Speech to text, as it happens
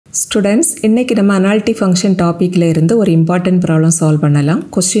Students, இன்னைக்கு நம்ம analytic function topicல இருந்து ஒரு important problem solve பண்ணலாம்.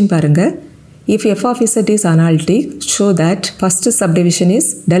 Question பாருங்க. If f of z is analytic, show that first subdivision is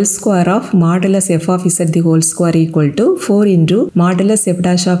del square of modulus f of z the whole square equal to 4 into modulus f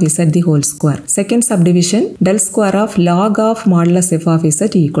dash of z the whole square. Second subdivision, del square of log of modulus f of z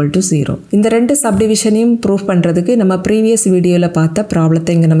equal to 0. இந்த ரெண்டு subdivisionையும் proof பண்றதுக்கு நம்ம previous videoல பார்த்த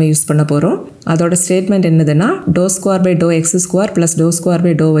ப்ராப்ளத்தை இங்க நம்ம use பண்ண போறோம். அதோட ஸ்டேட்மெண்ட் என்னதுன்னா dou square by dou x square plus dou square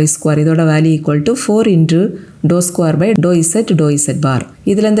by dou y square இதோட value equal to 4 into dou square by dou z bar.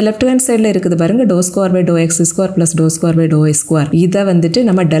 இதுல இந்த left hand sideல இருக்குது பாருங்க dou square by dou x square plus dou square by dou y square. இத வந்துட்டு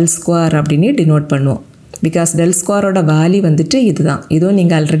நம்ம del square அப்படினு denote பண்ணுவோம். because del square ஓட வேல்யூ வந்துட்டு இதுதான். இதுவும்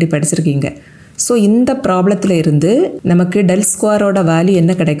நீங்க ஆல்ரெடி படிச்சிருக்கீங்க. So இந்த ப்ராப்ளத்துல இருந்து நமக்கு del square ஓட வேல்யூ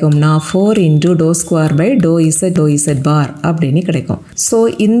என்ன கிடைக்கும்னா 4 into dou square by dou z bar அப்படினு கிடைக்கும். So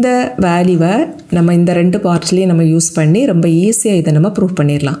இந்த வேல்யூவை நம்ம இந்த ரெண்டு பார்ட்ஸ்லயும் நம்ம யூஸ் பண்ணி ரொம்ப ஈஸியா இத நம்ம ப்ரூவ்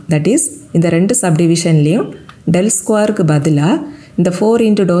பண்ணிரலாம். That is இந்த ரெண்டு சப்டிவிஷன்லயும் del squareக்கு பதிலா இந்த 4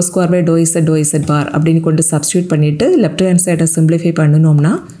 into dou square by dou z bar அப்படினு கொண்டு சப்ஸ்டிட்யூட் பண்ணிட்டு லெஃப்ட் ஹேண்ட் சைட சிம்பிளிஃபை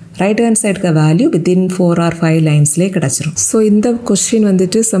பண்ணனும்னா right hand side ka value within 4 or 5 lines லே கிடைச்சிரும். So இந்த question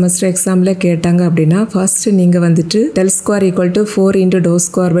வந்துட்டு semester examல கேட்டாங்க அப்படினா first நீங்க வந்துட்டு del square equal to 4 into dou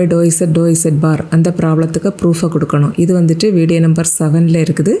square by dou z bar அந்த ப்ராப்ளத்துக்கு proof கொடுக்கணும். இது வந்துட்டு வீடியோ நம்பர் 7ல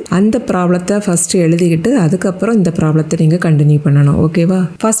இருக்குது. அந்த ப்ராப்ளத்தை first எழுதிக்கிட்டு அதுக்கு அப்புறம் இந்த ப்ராப்ளத்தை நீங்க கண்டினியூ பண்ணனும். ஓகேவா?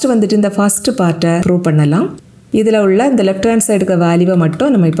 first வந்துட்டு இந்த first பார்ட்ட ப்ரூவ் பண்ணலாம். இதுல உள்ள இந்த லெஃப்ட் ஹேண்ட் சைடுக்கு வேல்யூவை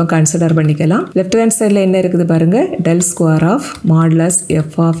மட்டும் நம்ம இப்போ கன்சிடர் பண்ணிக்கலாம். லெஃப்ட் ஹேண்ட் சைடுல என்ன இருக்குது பாருங்க del square of modulus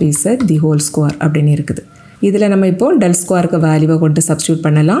f of z the whole square அப்படினு இருக்குது. இதுல நம்ம இப்போ del squareக்கு வேல்யூவை கொண்டு சப்ஸ்டிட்யூட்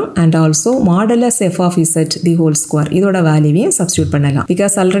பண்ணலாம் and also modulus f of z the whole square இதோட வேல்யூவையும் சப்ஸ்டிட்யூட் பண்ணலாம்.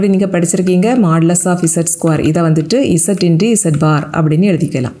 because ஆல்ரெடி நீங்க படிச்சிருக்கீங்க modulus of z square இத வந்துட்டு z into z bar அப்படினு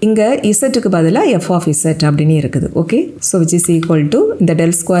எழுதிக்கலாம். இங்க z க்கு பதிலா f of z அப்படினு இருக்குது. Okay? so which is equal to இந்த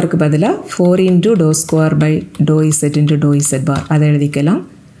del squareக்கு பதிலா 4 into dou square by dou z into dou z bar அத எழுதிக்கலாம்.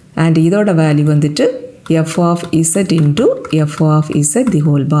 and இதோட வேல்யூ வந்துட்டு f of z into f of z the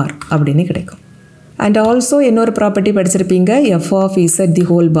whole bar அப்படினு கிடைக்கும். and also இன்னொரு property படிச்சிருப்பீங்க f of z the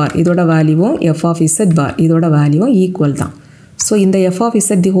whole bar இதோட வேல்யூவும் f of z bar இதோட வேல்யூவும் ஈக்குவல் தான். ஸோ இந்த f of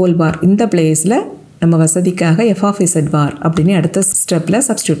z the whole bar இந்த பிளேஸில் நம்ம வசதிக்காக f of z bar அப்படின்னு அடுத்த ஸ்டெப்பில்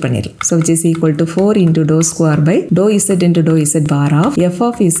சப்ஸ்டியூட் பண்ணிடலாம். So which is equal to 4 into dou square by dou z into dou z bar of f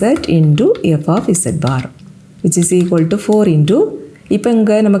of z into f of z bar which is equal to 4 into இப்போ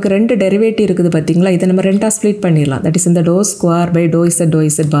இங்கே நமக்கு ரெண்டு derivative இருக்குது பார்த்தீங்களா? இதை நம்ம ரெண்டாக ஸ்ப்ளிட் பண்ணிடலாம். தட் இஸ் இந்த dou square by dou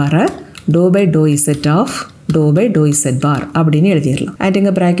z bar dou by dou z of dou by dou z bar அப்படின்னு எழுதிடலாம். அண்ட்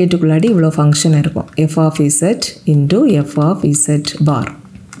இங்கே ப்ராக்கெட்டுக்குள்ளாடி இவ்வளோ ஃபங்க்ஷன் இருக்கும் f of z into f of z bar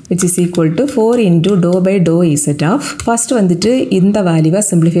which is equal to 4 into dou by dou z of first வந்துட்டு இந்த வேல்யூவை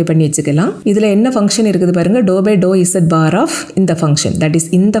simplify பண்ணி வச்சுக்கலாம். இதில் என்ன ஃபங்க்ஷன் இருக்குது பாருங்க dou by dou z bar of இந்த ஃபங்க்ஷன் தட் இஸ்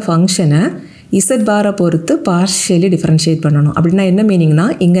இந்த ஃபங்க்ஷனை z பாரை பொறுத்து பார்ஷியலி டிஃபரன்ஷியேட் பண்ணணும். அப்படின்னா என்ன மீனிங்னா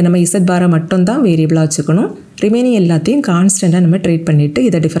இங்கே நம்ம z பாரை மட்டும் தான் வேரியபிளாக வச்சுக்கணும். ரிமைனிங் எல்லாத்தையும் கான்ஸ்டண்ட்டாக நம்ம ட்ரீட் பண்ணிட்டு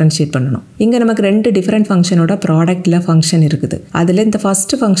இதை டிஃபரன்ஷியேட் பண்ணணும். இங்கே நமக்கு ரெண்டு டிஃபரெண்ட் ஃபங்க்ஷனோட ப்ராடக்டில் ஃபங்க்ஷன் இருக்குது. அதில் இந்த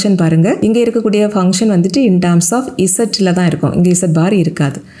ஃபர்ஸ்ட் ஃபங்க்ஷன் பாருங்க இங்கே இருக்கக்கூடிய ஃபங்க்ஷன் வந்துட்டு இன் டேர்ம்ஸ் ஆஃப் இசட்ல தான் இருக்கும். இங்கே z பார்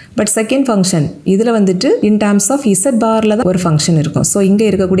இருக்காது. பட் செகண்ட் ஃபங்க்ஷன் இதில் வந்துட்டு இன் டேர்ம்ஸ் ஆஃப் z பாரில் தான் ஒரு ஃபங்க்ஷன் இருக்கும். ஸோ இங்கே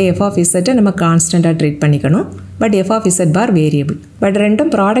இருக்கக்கூடிய f of z நம்ம கான்ஸ்டண்ட்டாக ட்ரீட் பண்ணிக்கணும். But f of z bar variable. But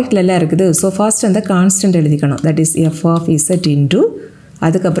ரெண்டும் ப்ராடக்ட்ல எல்லாம் இருக்குது. ஸோ ஃபர்ஸ்ட் அந்த கான்ஸ்டன்ட் எழுதிக்கணும். That is f of z into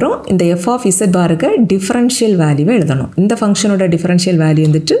அதுக்கப்புறம் இந்த f of z பாருக்கு டிஃபரன்ஷியல் வேல்யூவை எழுதணும். இந்த ஃபங்க்ஷனோட டிஃபரன்ஷியல் வேல்யூ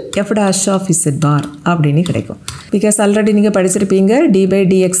வந்துட்டு f dash of z bar அப்படின்னு கிடைக்கும். பிகாஸ் ஆல்ரெடி நீங்கள் படிச்சிருப்பீங்க d by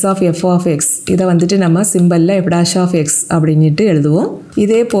dx of f of x இதை வந்துட்டு நம்ம சிம்பிளில் f dash of x அப்படின்ட்டு எழுதுவோம்.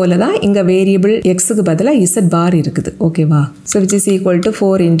 இதே போல தான் இங்கே வேரியபிள் எக்ஸுக்கு பதிலாக z bar இருக்குது. ஓகேவா? So which is equal to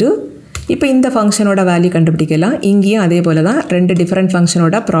 4 into இப்போ இந்த ஃபங்க்ஷனோட வேல்யூ கண்டுபிடிக்கலாம். இங்கேயும் அதே போல தான் ரெண்டு டிஃப்ரெண்ட்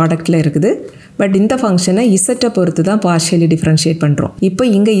ஃபங்க்ஷனோட ப்ராடக்டில் இருக்குது. பட் இந்த ஃபங்க்ஷனை இசட்டை பொறுத்து தான் பார்ஷியலி டிஃபரன்ஷியேட் பண்ணுறோம். இப்போ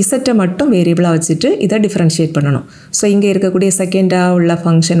இங்கே இசட்டை மட்டும் வேரியபிளாக வச்சுட்டு இதை டிஃபரன்ஷியேட் பண்ணணும். ஸோ இங்கே இருக்கக்கூடிய செகண்டாக உள்ள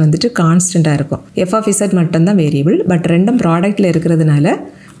ஃபங்க்ஷன் வந்துட்டு கான்ஸ்டண்ட்டாக இருக்கும். f of z மட்டும் தான் வேரியபிள். பட் ரெண்டும் ப்ராடக்டில் இருக்கிறதுனால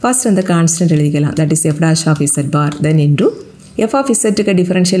ஃபர்ஸ்ட் அந்த கான்ஸ்டன்ட் எழுதிக்கலாம். That is f dash of z bar then into f of zக்கு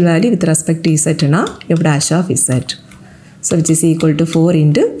differential value with respect to zனா f dash of z. So which is equal to 4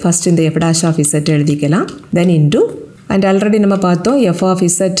 into first இந்த f dash of z எழுதிக்கலாம். then into and already நம்ம பார்த்தோம் f of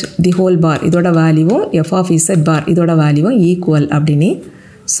z the whole bar இதோட வேல்யூவும் f of z bar இதோட வேல்யூவும் equal அப்படின்னு.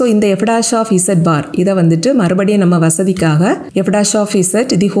 So இந்த f dash of z bar இதை வந்துட்டு மறுபடியும் நம்ம வசதிக்காக f dash of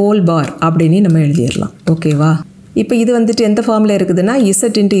z the whole bar அப்படின்னு நம்ம எழுதிடலாம். ஓகேவா? இப்போ இது வந்துட்டு எந்த ஃபார்மில் இருக்குதுன்னா z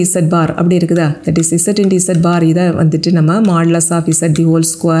into z bar அப்படி இருக்குதா? That is z into z bar இதை வந்துட்டு நம்ம modulus of z the whole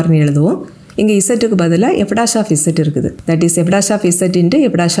squareன்னு எழுதுவோம். இங்கே இசட்டுக்கு பதிலாக எஃப் டாஷ் ஆஃப் இசட் இருக்குது. That is F dash of Z into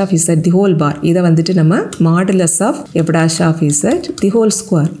F dash of Z the whole பார். இதை வந்துட்டு நம்ம modulus of F dash of Z the whole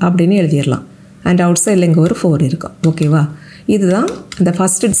square அப்படின்னு எழுதிடலாம். And out சைடில் இங்கே ஒரு 4 இருக்கும். ஓகேவா? இதுதான் இந்த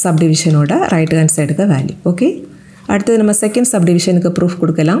ஃபஸ்ட்டு சப்டிவிஷனோட ரைட் ஹேண்ட் சைடுக்கு வேல்யூ. ஓகே, அடுத்தது நம்ம செகண்ட் சப்டிவிஷனுக்கு ப்ரூஃப்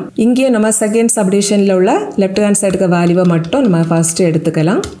கொடுக்கலாம். இங்கே நம்ம செகண்ட் சப்டிவிஷனில் உள்ள லெஃப்ட் ஹேண்ட் சைடுக்கு வேல்யூவை மட்டும் நம்ம ஃபஸ்ட்டு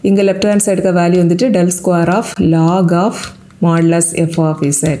எடுத்துக்கலாம். இங்கே லெஃப்ட் ஹேண்ட் சைடுக்கு வேல்யூ வந்துட்டு del square of lock of modulus F of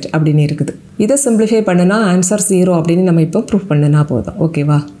Z அப்படின்னு இருக்குது. இதை சிம்பிளிஃபை பண்ணுனா ஆன்சர் 0 அப்படின்னு நம்ம இப்போ ப்ரூஃப் பண்ணுனா போதும்.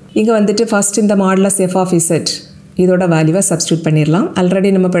 ஓகேவா? இங்கே வந்துட்டு ஃபஸ்ட் இந்த மாடுலஸ் எஃப் ஆஃப் இசட் இதோட வேல்யூவை சப்ஸ்டியூட் பண்ணிடலாம். ஆல்ரெடி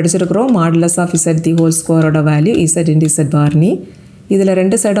நம்ம படிச்சிருக்கிறோம் modulus of Z the whole ஸ்கொயரோட value Z into Z Barney. இதில்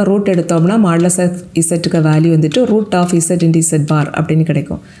ரெண்டு சைடும் ரூட் எடுத்தோம்னா மாடுலஸ் ஆஃப் இசட்டுக்கு வேல்யூ வந்துட்டு root of Z into Z பார் அப்படின்னு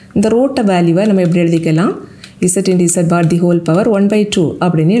கிடைக்கும். இந்த ரூட்டை வேல்யூவை நம்ம எப்படி எழுதிக்கலாம்? Z into Z bar the whole power 1/2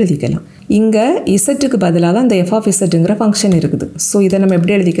 அப்படின்னு எழுதிக்கலாம். இங்கே இசட்டுக்கு பதிலாக தான் இந்த எஃப் ஆஃப் இசட்டுங்கிற ஃபங்க்ஷன் இருக்குது. ஸோ இதை நம்ம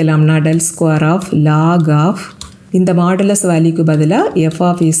எப்படி எழுதிக்கலாம்னா del square of lock of இந்த மாடுலஸ் வேல்யூக்கு பதிலாக F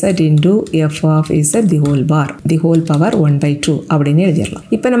of Z into F of Z the whole bar the whole power 1/2 அப்படின்னு எழுதிடலாம்.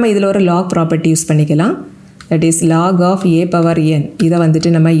 இப்போ நம்ம இதில் ஒரு லாக் ப்ராப்பர்ட்டி யூஸ் பண்ணிக்கலாம். That is lock of a power n. இதை வந்துட்டு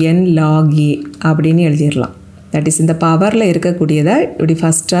நம்ம என் லாக் ஏ அப்படின்னு எழுதிடலாம். தட் இஸ் இந்த பவரில் இருக்கக்கூடியதை இப்படி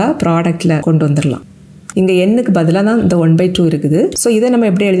ஃபஸ்ட்டாக ப்ராடக்டில் கொண்டு வந்துடலாம். இங்கே எண்ணுக்கு பதிலாக தான் இந்த 1/2 இருக்குது. ஸோ இதை நம்ம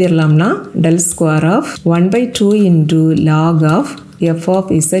எப்படி எழுதிடலாம்னா del square of 1/2 into lock of F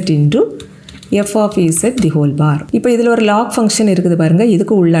of Z into F of Z the whole பார். இப்போ இதில் ஒரு லாக் ஃபங்க்ஷன் இருக்குது பாருங்கள்.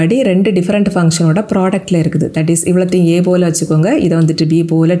 இதுக்கு உள்ளாடி ரெண்டு டிஃப்ரெண்ட் ஃபங்க்ஷனோட ப்ராடக்டில் இருக்குது. தட் இஸ் இவ்வளோத்தையும் ஏ போல் வச்சுக்கோங்க, இதை வந்துட்டு பி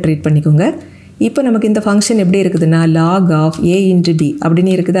போல் ட்ரீட் பண்ணிக்கோங்க. இப்போ நமக்கு இந்த ஃபங்க்ஷன் எப்படி இருக்குதுன்னா lock of A into B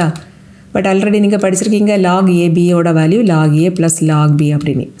அப்படின்னு இருக்குதா? பட் ஆல்ரெடி நீங்கள் படிச்சிருக்கீங்க லாக் ஏ பியோட வேல்யூ லாக் ஏ ப்ளஸ் லாக் பி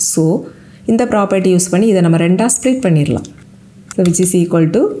அப்படின்னு. ஸோ இந்த ப்ராப்பர்ட்டி யூஸ் பண்ணி இதை நம்ம ரெண்டாக ஸ்ப்ளிட் பண்ணிடலாம். So which is equal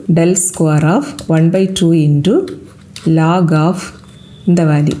to tell square of 1/2 into lock of இந்த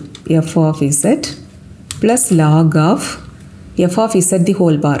value F of Z plus lock of F of Z the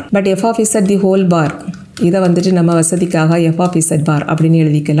whole bar. But F of Z the whole பார் இதை வந்துட்டு நம்ம வசதிக்காக F of Z பார் அப்படின்னு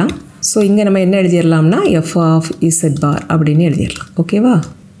எழுதிக்கலாம். So இங்கே நம்ம என்ன எழுதிடலாம்னா எஃப் ஆஃப் இசட் பார் அப்படின்னு எழுதிடலாம். ஓகேவா?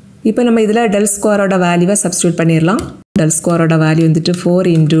 இப்போ நம்ம இதில் டெல் ஸ்கொயரோட வேல்யூவை சப்ஸ்டியூட் பண்ணிடலாம். டெல் ஸ்கொயரோட வேல்யூ வந்துட்டு 4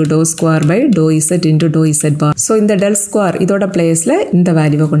 into to square by to Z into to Z bar. So இந்த டெல் ஸ்கொயர் இதோட பிளேஸில் இந்த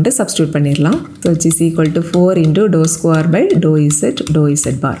வேல்யூவை கொண்டு சப்ஸ்டியூட் பண்ணிடலாம். So which is equal to 4 into to square by to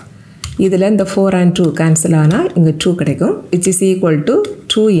Z பார். இதில் இந்த 4 and 2 கேன்சல் ஆனால் இங்கே 2 கிடைக்கும். Which is equal to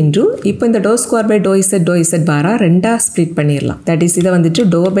 2 into இப்போ இந்த to square by to Z பாராக ரெண்டாக ஸ்ப்ளிட் பண்ணிடலாம். தட் இஸ் இதை வந்துட்டு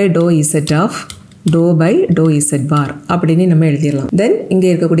to by to Z of to by to Z பார் அப்படின்னு நம்ம எழுதிடலாம். தென் இங்கே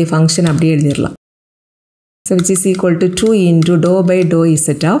இருக்கக்கூடிய ஃபங்க்ஷன் அப்படியே எழுதிடலாம். So which is equal to 2 into to by to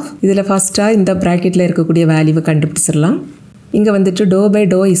Z of இதில் ஃபஸ்ட்டாக இந்த ப்ராக்கெட்டில் இருக்கக்கூடிய வேல்யூவை கண்டுபிடிச்சிடலாம். இங்கே வந்துட்டு to by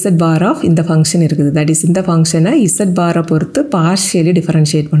to Z bar of இந்த ஃபங்க்ஷன் இருக்குது. தட் இஸ் இந்த ஃபங்க்ஷனை இசட் பாரை பொறுத்து பார்ஷியலி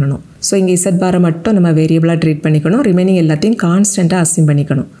டிஃபரன்ஷியேட் பண்ணணும். ஸோ இங்கே இசட் பாரை மட்டும் நம்ம வேரியபிளாக ட்ரீட் பண்ணிக்கணும். ரிமைனிங் எல்லாத்தையும் கான்ஸ்டண்ட்டாக அசியூம்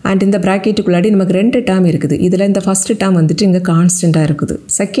பண்ணிக்கணும். அண்ட் இந்த ப்ராக்கெட்டுக்குள்ளாடி நமக்கு 2 டேர்ம் இருக்குது. இதில் இந்த ஃபஸ்ட்டு டேர்ம் வந்துட்டு இங்கே கான்ஸ்டண்ட்டாக இருக்குது.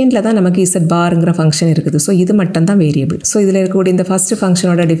 செகண்டில் தான் நமக்கு இசட் பாருங்கிற ஃபங்க்ஷன் இருக்குது. ஸோ இது மட்டும் தான் வேரியபிள். ஸோ இதில் இருக்கக்கூடிய இந்த ஃபஸ்ட்டு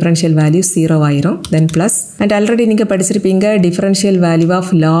ஃபங்க்ஷனோட டிஃபரன்ஷியல் வேல்யூ 0 ஆயிரும். தென் ப்ளஸ் அண்ட் ஆல்ரெடி நீங்கள் படிச்சிருப்பீங்க differential value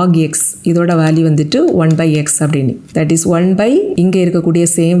of log x இதோட வேல்யூ வந்துட்டு 1/x அப்படின்னு. தட் இஸ் 1 by இங்கே இருக்கக்கூடிய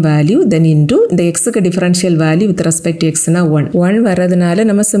சேம் வேல்யூ தென் இன்டு இந்த எக்ஸுக்கு டிஃபரன்ஷியல் வேல்யூ வித் ரெஸ்பெக்ட் எக்ஸ்னா 1 வர்றதுனால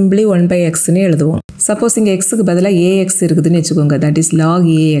நம்ம சிம்பிளி 1/xன்னு எழுதுவோம். சப்போஸ் இங்கே எக்ஸுக்கு பதிலாக ஏஎக்ஸ் இருக்குதுன்னு வச்சுக்கோங்க. தட் இஸ் லாக்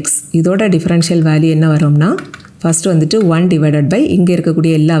ஏஎக்ஸ் இதோட டிஃபரன்ஷியல் வேல்யூ என்ன வரும்னா ஃபஸ்ட்டு வந்துட்டு 1 டிவைடட் பை இங்கே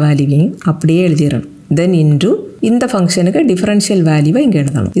இருக்கக்கூடிய எல்லா வேல்யூவையும் அப்படியே எழுதிடணும். தென் இன்டு இந்த ஃபங்க்ஷனுக்கு டிஃபரன்ஷியல் வேல்யூவை இங்கே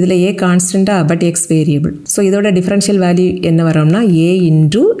எழுதணும். இதில் ஏ கான்ஸ்டண்ட்டாக பட் எக்ஸ் வேரியபிள். ஸோ இதோட டிஃபரன்ஷியல் வேல்யூ என்ன வரும்னா ஏ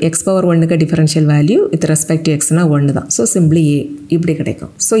இன்டு எக்ஸ் பவர் 1க்கு டிஃபரன்ஷியல் வேல்யூ வித் ரெஸ்பெக்ட் எக்ஸ்னா 1 தான். ஸோ சிம்பிளி ஏ இப்படி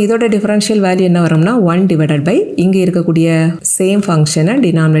கிடைக்கும். ஸோ இதோட டிஃபரன்ஷியல் வேல்யூ என்ன வரும்னா 1 டிவைடட் பை இங்கே இருக்கக்கூடிய சேம் ஃபங்க்ஷனை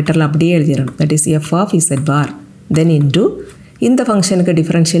டினாமினேட்டரில் அப்படியே எழுதிடணும். That is F of Z bar then into இந்த ஃபங்க்ஷனுக்கு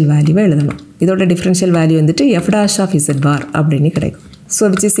டிஃபரன்ஷியல் வேல்யூவை எழுதணும். இதோட டிஃபரன்ஷியல் வேல்யூ வந்துட்டு எஃப் டாஷ் ஆஃப் இசட் பார் அப்படின்னு கிடைக்கும். So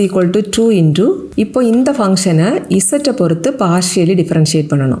which is equal to 2 into இப்போ இந்த ஃபங்க்ஷனை இசட்டை பொறுத்து பார்ஷியலி டிஃபரன்ஷியேட்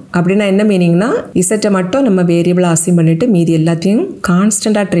பண்ணணும். அப்படின்னா என்ன மீனிங்னா இசட்டை மட்டும் நம்ம வேரியபிளாக அசியூம் பண்ணிவிட்டு மீதி எல்லாத்தையும்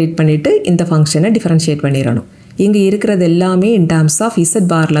கான்ஸ்டண்ட்டாக ட்ரீட் பண்ணிவிட்டு இந்த ஃபங்க்ஷனை டிஃபரன்ஷியேட் பண்ணிடணும். இங்கே இருக்கிறது எல்லாமே இன் டேர்ம்ஸ் ஆஃப் இசட்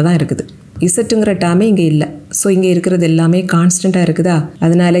பாரில் தான் இருக்குது. இசட்டுங்கிற டேர்மே இங்கே இல்லை. ஸோ இங்கே இருக்கிறது எல்லாமே கான்ஸ்டண்ட்டாக இருக்குதா,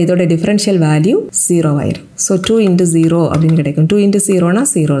 அதனால இதோட டிஃபரன்ஷியல் வேல்யூ 0 ஆயிரும். ஸோ 2 இன்ட்டு 0 அப்படின்னு கிடைக்கும். 2 இன்ட்டு 0னா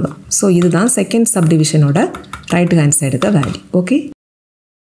 0 தான். ஸோ இதுதான் செகண்ட் சப்டிவிஷனோட ரைட் ஹேண்ட் சைடுக்கு வேல்யூ. ஓகே.